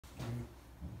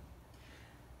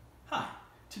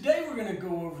Today we're going to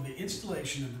go over the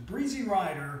installation of the Breezy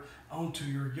Ryder onto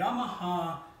your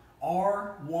Yamaha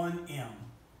R1M.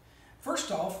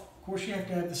 First off, of course, you have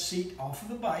to have the seat off of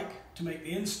the bike to make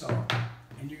the install.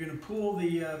 And you're going to pull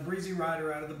the Breezy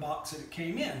Ryder out of the box that it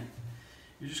came in.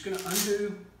 You're just going to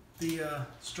undo the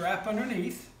strap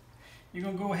underneath. You're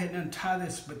going to go ahead and untie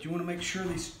this, but you want to make sure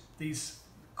these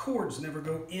cords never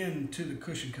go into the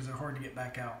cushion because they're hard to get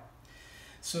back out.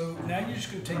 So now you're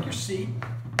just going to take your seat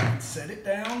and set it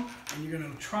down, and you're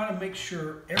going to try to make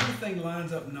sure everything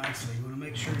lines up nicely. You want to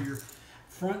make sure your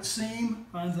front seam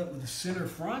lines up with the center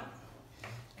front,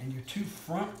 and your two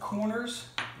front corners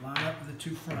line up with the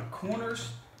two front corners.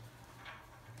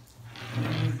 And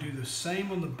then you're going to do the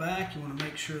same on the back. You want to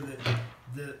make sure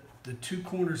that the two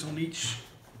corners on each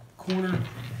corner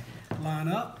line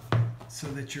up so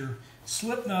that your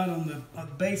slip knot on the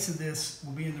base of this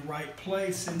will be in the right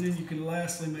place. And then you can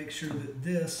lastly make sure that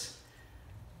this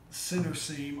center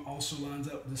seam also lines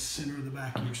up with the center of the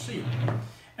back of your seat.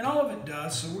 And all of it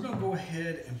does, so we're going to go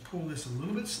ahead and pull this a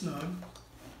little bit snug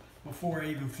before I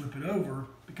even flip it over,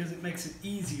 because it makes it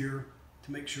easier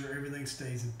to make sure everything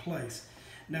stays in place.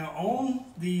 Now on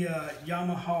the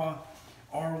Yamaha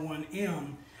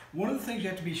R1M, one of the things you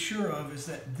have to be sure of is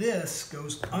that this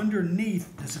goes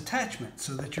underneath this attachment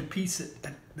so that your piece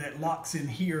that locks in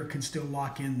here can still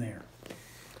lock in there.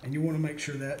 And you want to make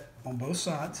sure that on both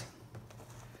sides.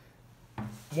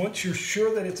 Once you're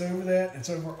sure that it's over that, it's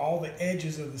over all the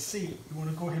edges of the seat, you want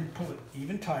to go ahead and pull it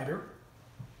even tighter.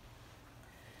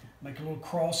 Make a little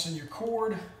cross in your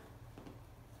cord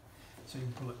so you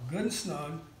can pull it good and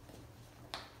snug.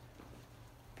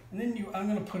 And then I'm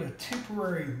going to put a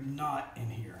temporary knot in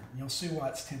here. And you'll see why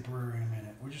it's temporary in a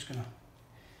minute. We're just going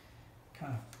to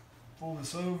kind of fold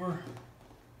this over,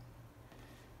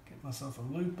 get myself a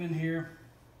loop in here,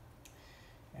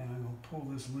 and I'm going to pull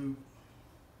this loop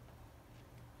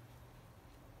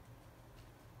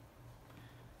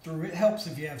through. It helps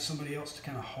if you have somebody else to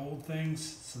kind of hold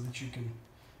things so that you can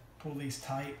pull these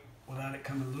tight without it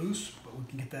coming loose, but we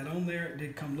can get that on there. It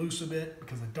did come loose a bit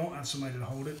because I don't have somebody to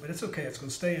hold it, but it's okay, it's going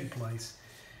to stay in place.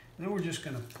 And then we're just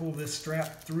going to pull this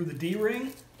strap through the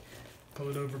D-ring, pull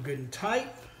it over good and tight,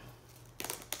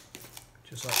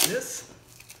 just like this,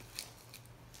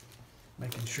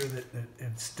 making sure that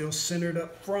it's still centered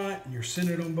up front and you're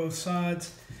centered on both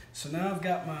sides. So now I've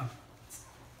got my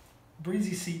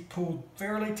Breezy seat pulled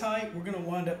fairly tight. We're going to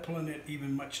wind up pulling it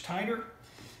even much tighter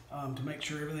to make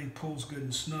sure everything pulls good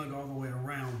and snug all the way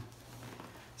around.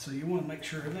 So you want to make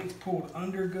sure everything's pulled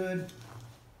under good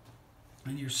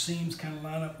and your seams kind of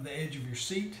line up with the edge of your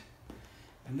seat.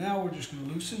 And now we're just going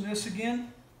to loosen this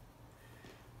again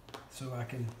so I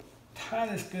can tie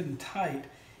this good and tight,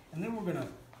 and then we're going to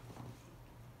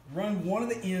run one of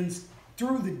the ends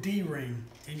through the D-ring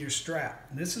in your strap.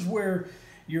 And this is where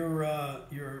your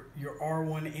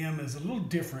R1M is a little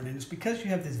different, and it's because you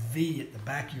have this V at the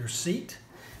back of your seat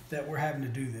that we're having to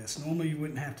do this. Normally you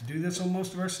wouldn't have to do this on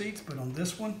most of our seats, but on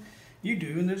this one you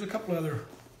do, and there's a couple other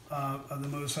of the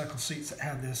motorcycle seats that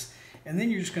have this. And then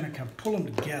you're just going to kind of pull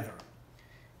them together,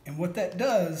 and what that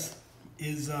does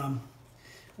is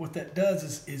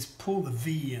pull the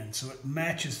V in so it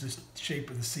matches the shape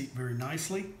of the seat very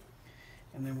nicely.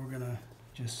 And then we're going to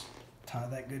just tie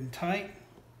that good and tight.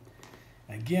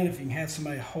 Again, if you can have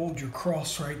somebody hold your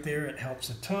cross right there, it helps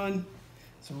a ton.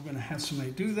 So we're going to have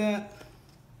somebody do that.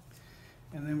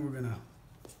 And then we're going to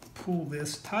pull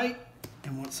this tight.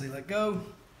 And once they let go,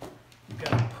 you've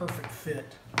got a perfect fit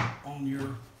on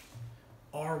your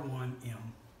R1M.